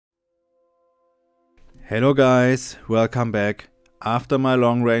Hello guys, welcome back. After my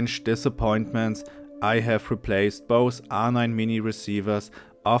long-range disappointments, I have replaced both R9 mini receivers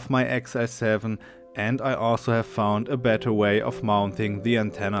of my XL7 and I also have found a better way of mounting the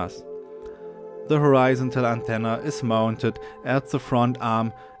antennas. The horizontal antenna is mounted at the front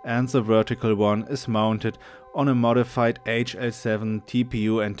arm and the vertical one is mounted on a modified XL7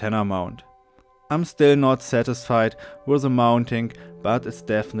 TPU antenna mount. I'm still not satisfied with the mounting, but it's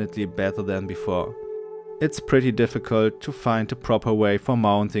definitely better than before. It's pretty difficult to find a proper way for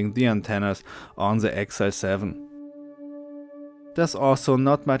mounting the antennas on the XL7. There's also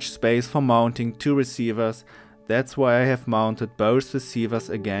not much space for mounting two receivers, that's why I have mounted both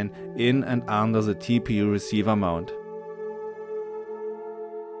receivers again in and under the TPU receiver mount.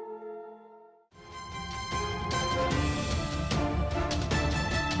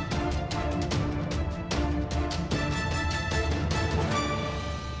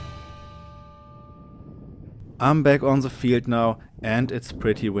 I'm back on the field now and it's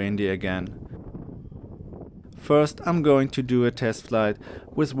pretty windy again. First I'm going to do a test flight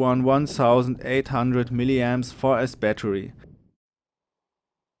with one 1800 mAh 4S battery.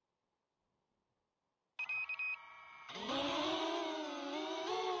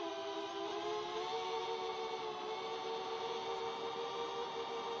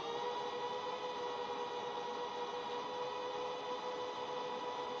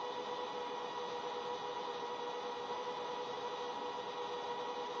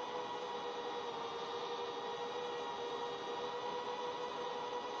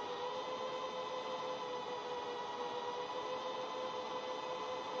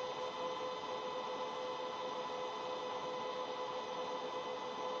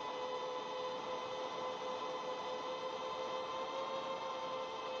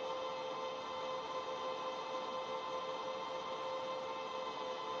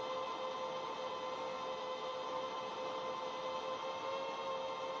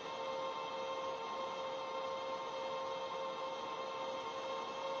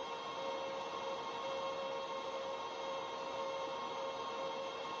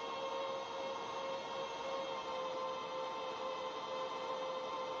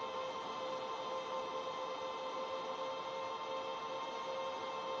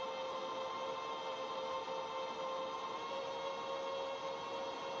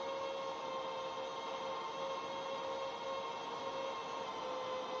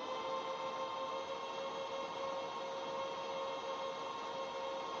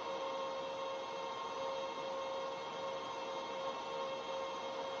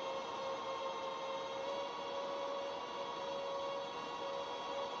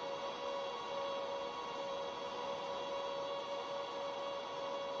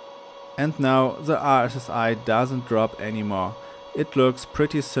 And now the RSSI doesn't drop anymore. It looks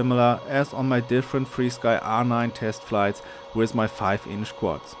pretty similar as on my different FrSky R9 test flights with my 5-inch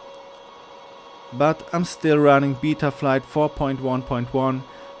quads. But I'm still running beta flight 4.1.1,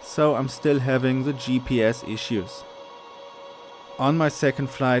 so I'm still having the GPS issues. On my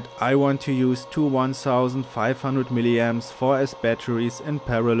second flight I want to use two 1500 mAh 4S batteries in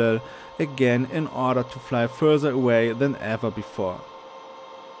parallel again in order to fly further away than ever before.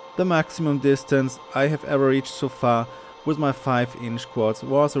 The maximum distance I have ever reached so far with my 5-inch quads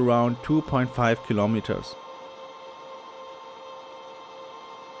was around 2.5 kilometers.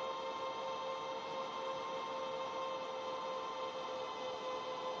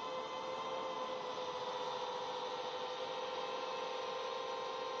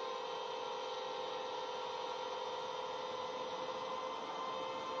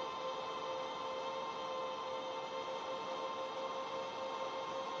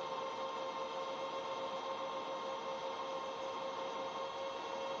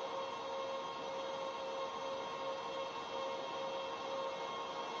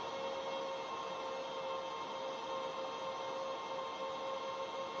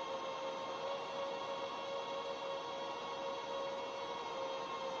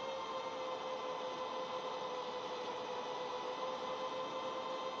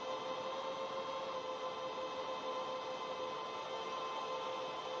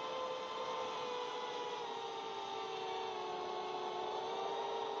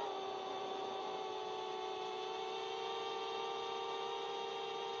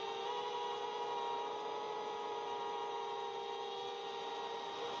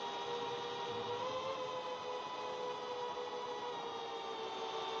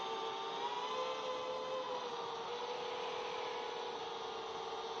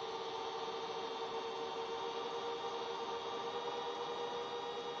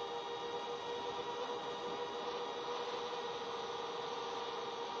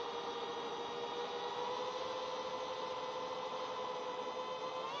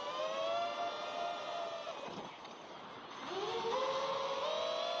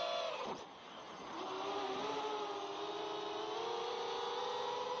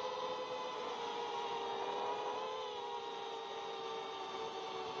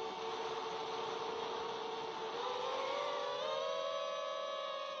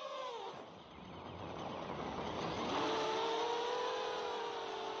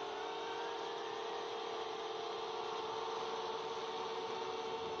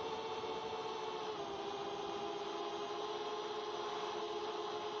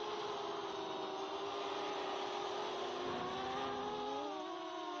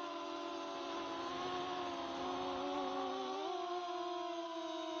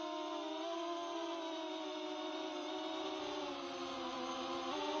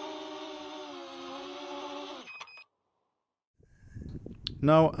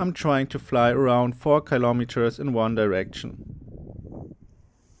 Now I'm trying to fly around 4 kilometers in one direction.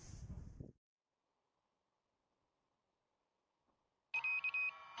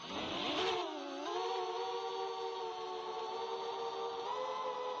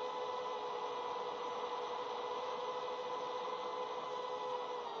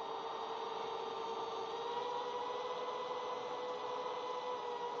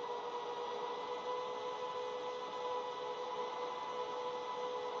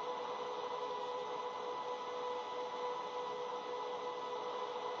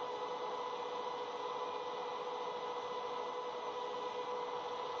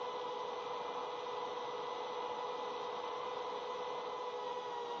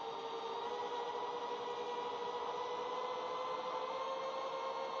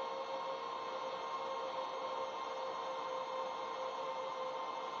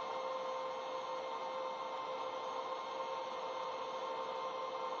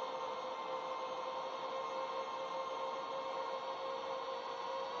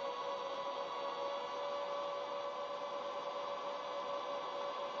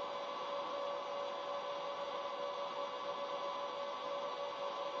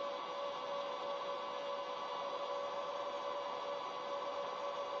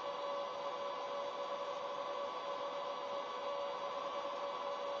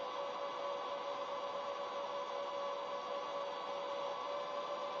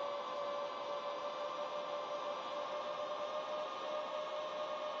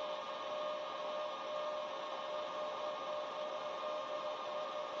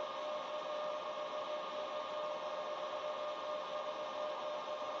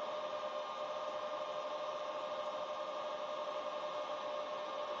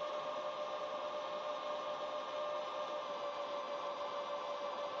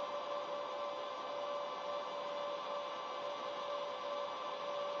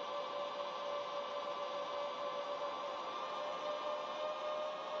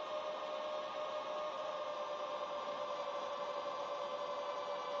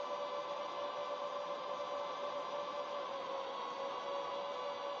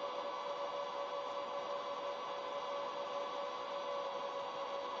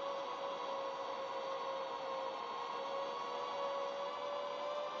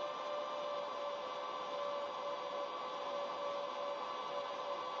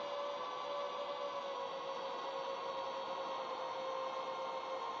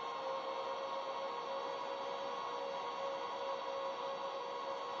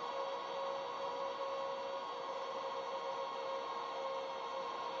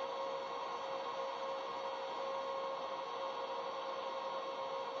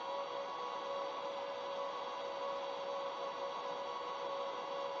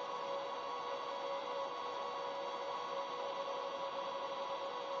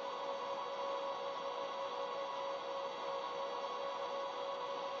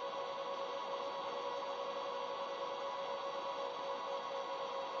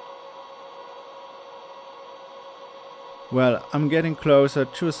 Well, I'm getting closer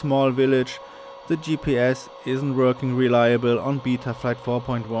to a small village. The GPS isn't working reliable on beta flight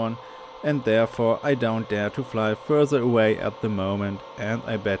 4.1 and therefore I don't dare to fly further away at the moment and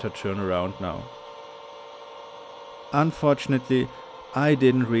I better turn around now. Unfortunately, I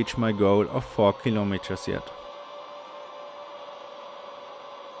didn't reach my goal of 4 kilometers yet.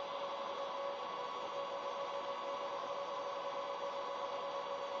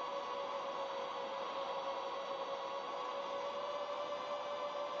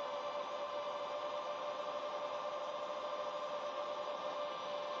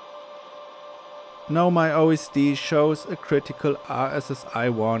 Now my OSD shows a critical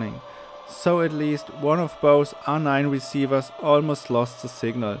RSSI warning, so at least one of both R9 receivers almost lost the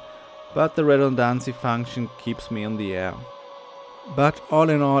signal, but the redundancy function keeps me in the air. But all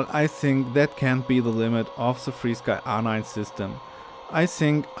in all, I think that can't be the limit of the FrSky R9 system. I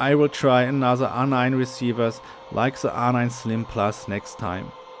think I will try another R9 receivers like the R9 Slim Plus next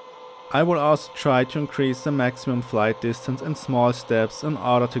time. I will also try to increase the maximum flight distance in small steps in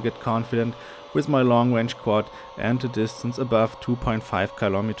order to get confident with my long range quad and a distance above 2.5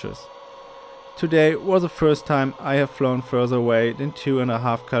 kilometers. Today was the first time I have flown further away than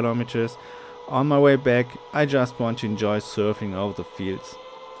 2.5 kilometers. On my way back I just want to enjoy surfing over the fields.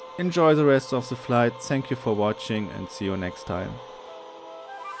 Enjoy the rest of the flight, thank you for watching and see you next time.